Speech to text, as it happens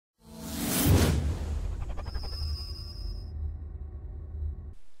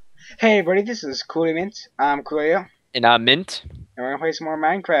Hey everybody, this is Cooleo Mint. I'm Cooleo, And I'm Mint. and we're gonna play some more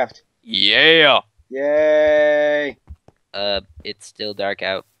Minecraft. Yeah. Yay! It's still dark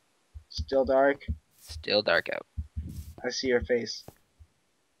out. Still dark. Still dark out. I see your face.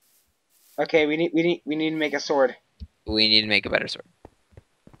 Okay, we need to make a sword. We need to make a better sword.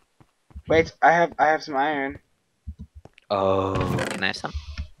 Wait, I have some iron. Oh, can I have some?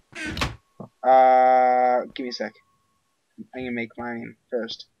 Give me a sec. I'm gonna make mine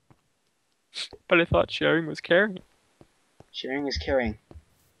first. But I thought sharing was caring. Sharing is caring.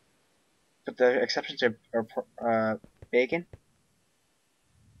 But the exceptions are bacon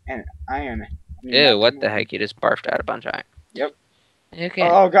and iron. I mean, Ew, not what the iron. heck? You just barfed out a bunch of iron. Yep. Okay.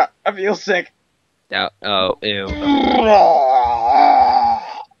 Oh god, I feel sick. Oh, ew.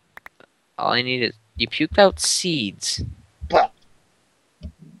 All I need is... You puked out seeds. That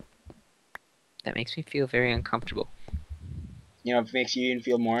makes me feel very uncomfortable. You know, if it makes you even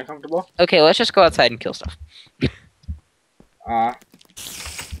feel more uncomfortable. Okay, let's just go outside and kill stuff. Because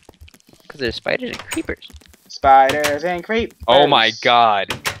there's spiders and creepers. spiders and creepers. Oh my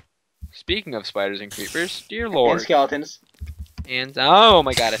god. Speaking of spiders and creepers, dear lord. And skeletons. And oh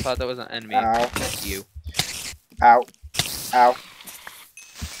my god, I thought that was an enemy. Ow. That's you. Ow. Ow.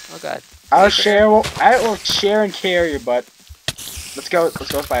 Oh god. I will share and carry your butt. Let's go,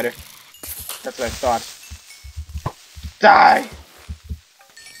 spider. That's what I thought. Die!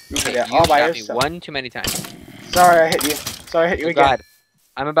 Okay, Yeah, you all by shot me yourself. one too many times. Sorry, I hit you. Sorry, I hit you Oh again. god.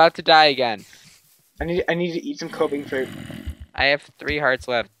 I'm about to die again. I need to eat some coping fruit. I have 3 hearts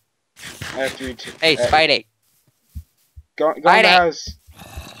left. I have 3 too. Hey, Spidey. Go in the house.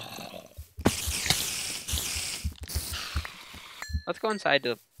 Let's go inside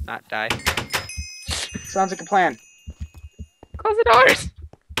to not die. Sounds like a plan. Close the doors.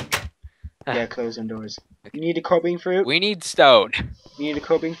 Yeah, close them doors. You need a coping fruit? We need stone. You need a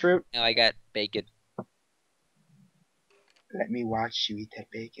coping fruit? No, I got bacon. Let me watch you eat that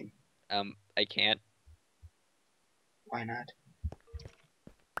bacon. I can't. Why not?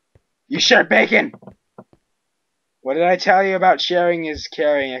 You share bacon! What did I tell you about sharing is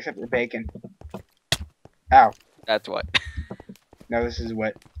caring, except for bacon? Ow. That's what. No, this is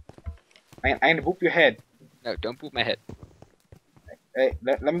what. I'm gonna boop your head. No, don't boop my head. Hey,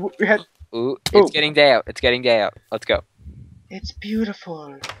 let me boop your head. Ooh, Boop. it's getting day out. It's getting day out. Let's go. It's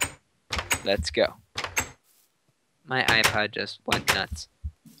beautiful. Let's go. My iPod just went nuts.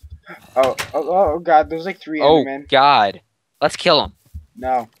 Oh god, there's like 3 Oh Endermen. god. Let's kill him.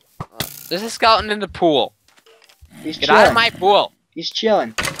 No. There's a skeleton in the pool. He's Get chilling. out of my pool. He's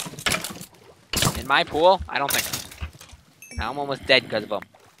chilling. In my pool? I don't think so. I'm almost dead because of him.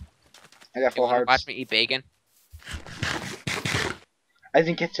 I got You full want to hearts. watch me eat bacon? I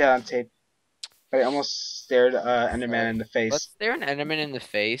didn't get on tape. But I almost stared Enderman in the face. Let's stare an Enderman in the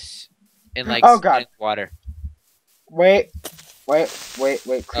face in like Oh, God. water. Wait.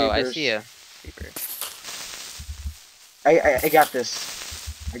 Creepers. Oh, I see a creeper. I got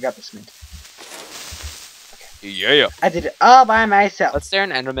this. I got this, Mint. Yeah. I did it all by myself. Let's stare an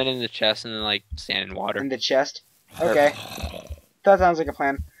Enderman in the chest and then like stand in water. In the chest. Okay. That sounds like a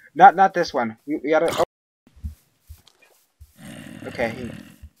plan. Not this one. We gotta. Oh. Okay.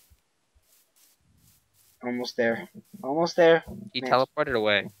 Almost there. Almost there. He Man. teleported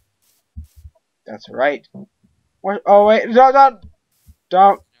away. That's right. What? Oh wait!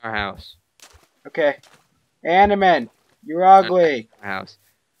 Don't. Our house. Okay. Enderman, you're ugly. Our house.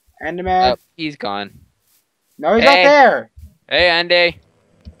 Enderman. Oh, he's gone. No, he's Hey. not there. Hey, Andy.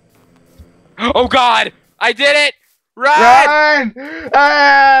 Oh God! I did it! Run! Run!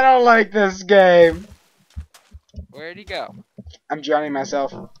 I don't like this game. Where'd he go? I'm drowning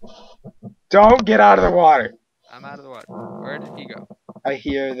myself. Don't get out of the water. I'm out of the water. Where did he go? I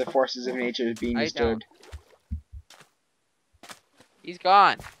hear the forces of nature being I disturbed. He's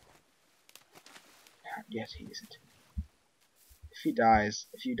gone. Yes, he isn't. If you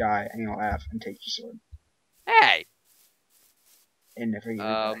die, I'm gonna laugh and take your sword Hey. and never give it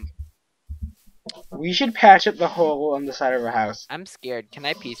back. We should patch up the hole on the side of our house. I'm scared. Can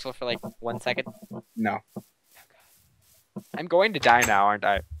I peaceful for like 1 second? No. I'm going to die now, aren't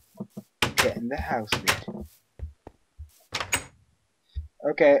I? Get in the house, mate.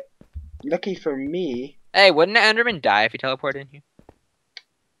 Okay. Lucky for me. Hey, wouldn't an Enderman die if he teleported in here?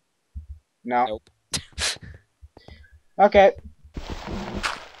 No. Nope. Okay.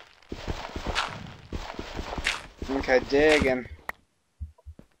 Okay, digging.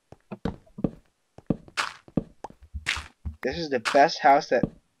 This is the best house that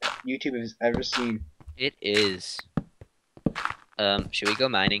YouTube has ever seen. It is. Should we go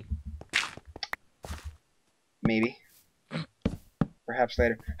mining? Maybe. Perhaps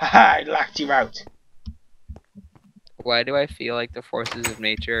later. Haha! I locked you out. Why do I feel like the forces of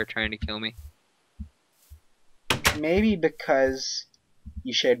nature are trying to kill me? Maybe because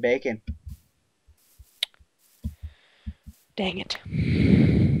you shared bacon. Dang it.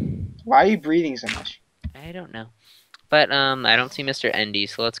 Why are you breathing so much? I don't know. But, I don't see Mr. Endy,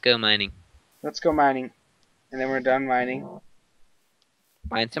 so let's go mining. Let's go mining. And then we're done mining.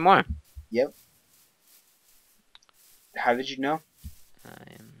 Mine some more. Yep. How did you know? I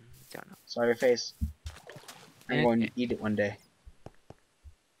don't know. Saw your face. I'm Okay. going to eat it one day.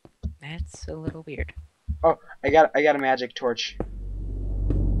 That's a little weird. Oh, I got a magic torch.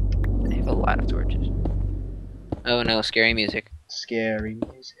 I have a lot of torches. Oh no, scary music. Scary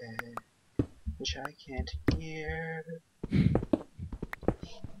music, which I can't hear.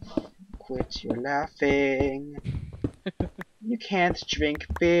 Quit your laughing. You can't drink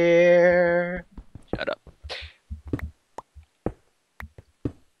beer. Shut up.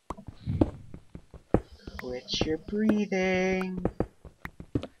 Quit your breathing.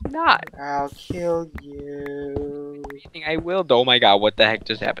 Not. I'll kill you. I will. Oh my god, what the heck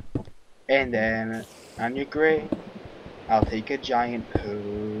just happened? And then on your grave, I'll take a giant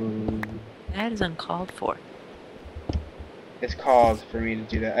poo. That is uncalled for. It's called for me to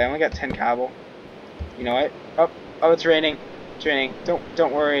do that. I only got 10 cobble. You know what? Oh, it's raining. It's raining.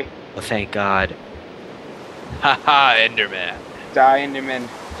 Don't worry. Oh, thank God. Haha, Enderman. Die, Enderman.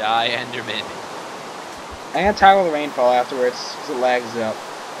 Die, Enderman. I'm gonna toggle the rainfall afterwards because it lags up.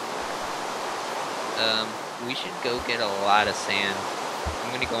 We should go get a lot of sand.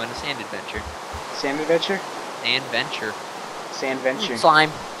 I'm gonna go on a sand adventure. Sand adventure? Sand venture. Sand venture.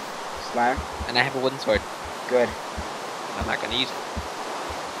 Slime. Slime? And I have a wooden sword. Good. I'm not gonna use it.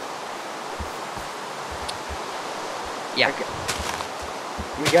 Yeah. Okay.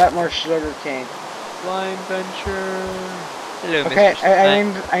 We got more sugar cane. Slime venture. Hello, Okay, Mr.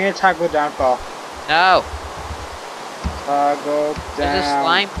 Slime. I'm gonna toggle downfall. No. Toggle down. There's a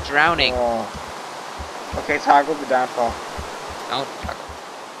slime drowning. Okay, toggle the downfall. Don't toggle.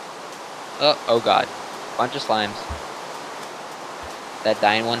 Oh god. Bunch of slimes. That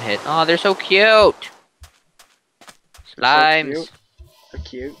die in one hit. Oh, they're so cute. Slimes. So cute. So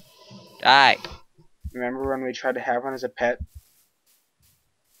cute. Die. Remember when we tried to have one as a pet?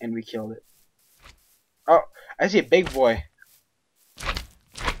 And we killed it. Oh, I see a big boy.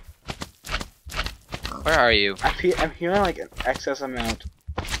 Where are you? I'm hearing like an excess amount.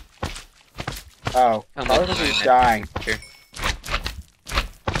 Oh, I'm probably not because he's doing dying. Sure.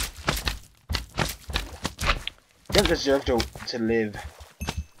 You don't deserve to live.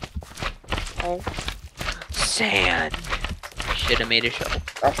 Oh. Sand. Should have made a shovel.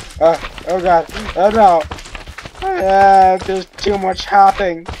 Oh god. Oh no. There's too much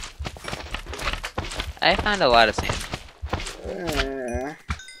hopping. I found a lot of sand.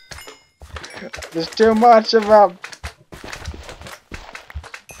 There's too much of them.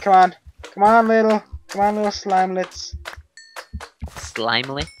 Come on. Come on, little slimelets.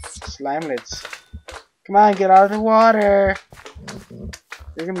 Slimelets? Slimelets. Come on, get out of the water.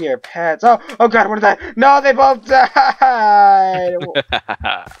 They're gonna be our pets. Oh god, what is that? No, they both died!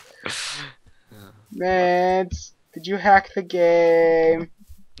 Man, did you hack the game?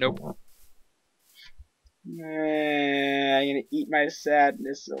 Nope. I'm gonna eat my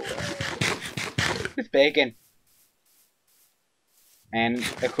sadness away. With bacon. And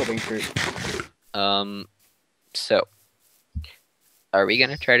equipping fruit. So. Are we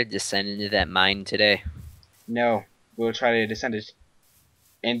gonna try to descend into that mine today? No, we'll try to descend it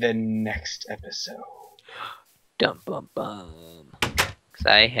in the next episode. Dum bum bum. Cause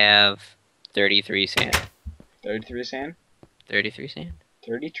I have 33 sand. 33 sand? 33 sand?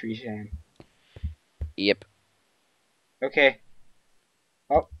 33 sand. Yep. Okay.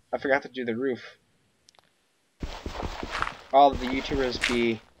 Oh, I forgot to do the roof. All the YouTubers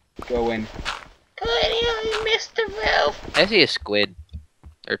be going, cooleo, you missed the roof! I see a squid.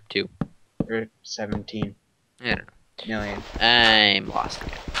 Or two. Or 17 I don't know. million. I'm lost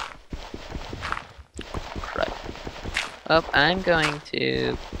again. Crud. Well, I'm going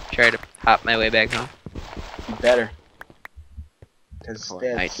to try to hop my way back home. You better. Because Before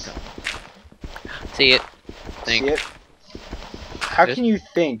that's... night comes. See it. See it? How can you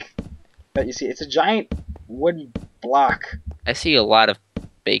think that you see it? It's a giant wooden block. I see a lot of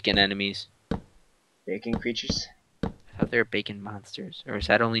bacon enemies. Bacon creatures? I thought they were bacon monsters. Or is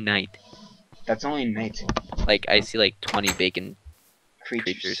that only night? That's only night. Like, I see like 20 bacon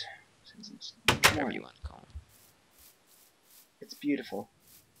Creatures. whatever you want to call them. It's beautiful.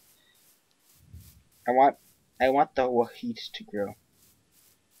 I want the wheat to grow.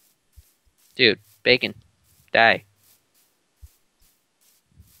 Dude, bacon. Die.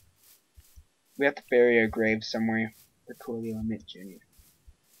 We have to bury a grave somewhere for Coolio and Mint Jr.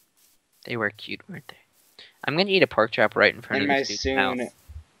 They were cute, weren't they? I'm gonna eat a pork chop right in front In of my this dude's soon... mouth.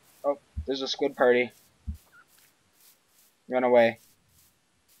 Oh, there's a squid party. Run away.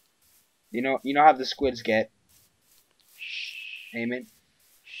 You know how the squids get. Amen.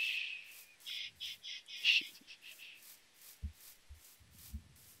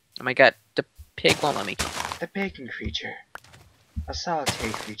 Oh my god, the pig won't let me. The bacon creature. A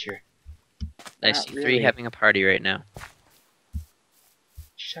solitary creature. I Not see really. 3 having a party right now.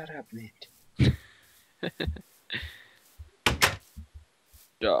 Shut up, Mint.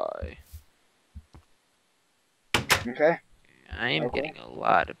 Die. Okay. I am Okay. getting a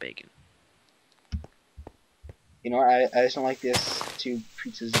lot of bacon. You know what? I just don't like this 2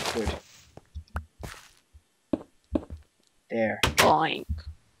 pieces of wood. There. Boink.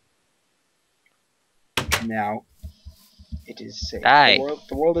 Now, it is safe. Die.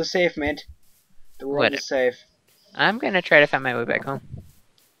 The world is safe, Mint. The world Whatever. is safe. I'm gonna try to find my way back home.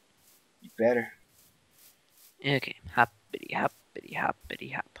 You better. Okay. Hoppity hoppity hoppity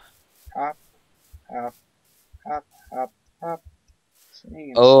hop. Hop, hop, hop, hop, hop.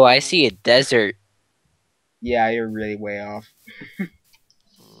 Sing a Oh, I song. see a desert. Yeah, you're really way off.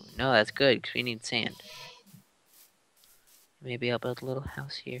 No, that's good, because we need sand. Maybe I'll build a little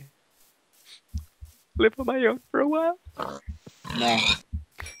house here. Live on my own for a while. No,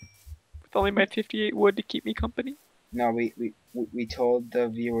 With only my 58 wood to keep me company. no, we told the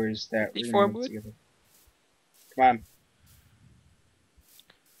viewers that we're 54 gonna live wood? together. Come on.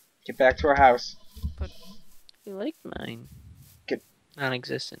 Get back to our house. I like mine. Get-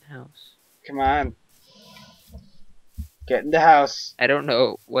 Non-existent house. Come on. Get in the house. I don't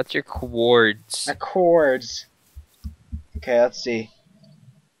know. What's your chords? Accords. Okay, let's see.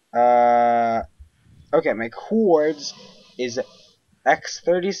 Okay, my chords is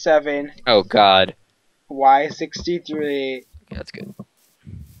X37, Oh god. Y63, Okay, that's good.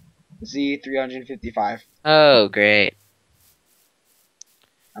 Z355. Oh, great.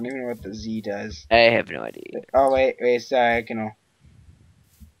 I don't even know what the Z does. I have no idea either. Oh, wait, a second.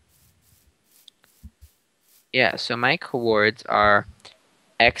 Yeah, so my chords are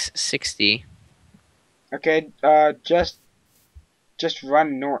X60. Okay, just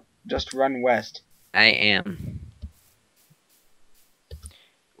run north. Just run west. I am.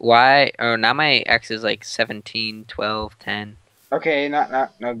 Y, oh, now my X is like 17, 12, 10. Okay, now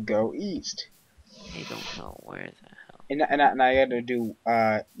go east. I don't know where the hell. And I gotta do,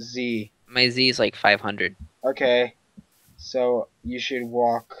 Z. My Z is like 500. Okay, so you should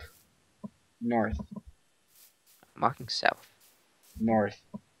walk north. I'm walking south. North.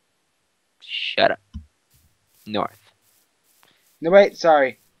 Shut up. North. No, wait,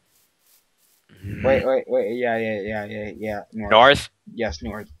 sorry. Wait, yeah, north. North? Yes,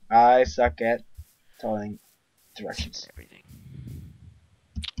 north. I suck at telling directions. Everything.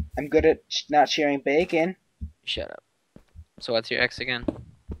 I'm good at not sharing bacon. Shut up. So what's your X again?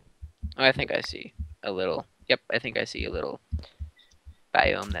 Oh, I think I see a little. Yep, I think I see a little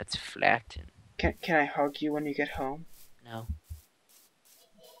biome that's flat. And Can I hug you when you get home? no,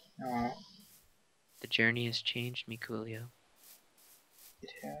 Aw, the journey has changed me, Coolio. it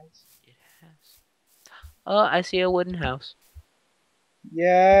has. It has. Oh, I see a wooden house.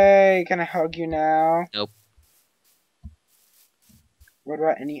 Yay! Can I hug you now? Nope. What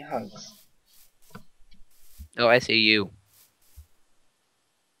about any hugs? Oh, I see you.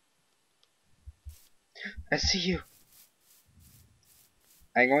 I see you.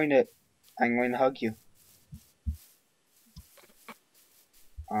 I'm going to hug you.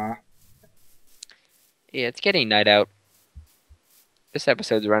 Yeah, it's getting night out. This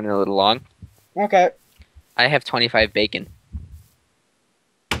episode's running a little long. Okay. I have 25 bacon.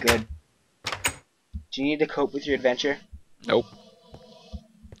 Good. Do you need to cope with your adventure? Nope.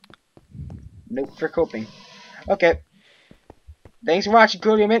 Nope for coping. Okay. Thanks for watching,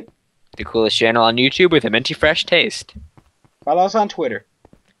 Coolio Mint. The coolest channel on YouTube with a minty fresh taste. Follow us on Twitter.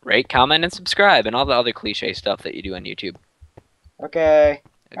 Rate, comment, and subscribe, and all the other cliche stuff that you do on YouTube. Okay.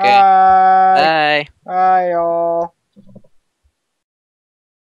 Okay. Bye. Bye. Bye, y'all.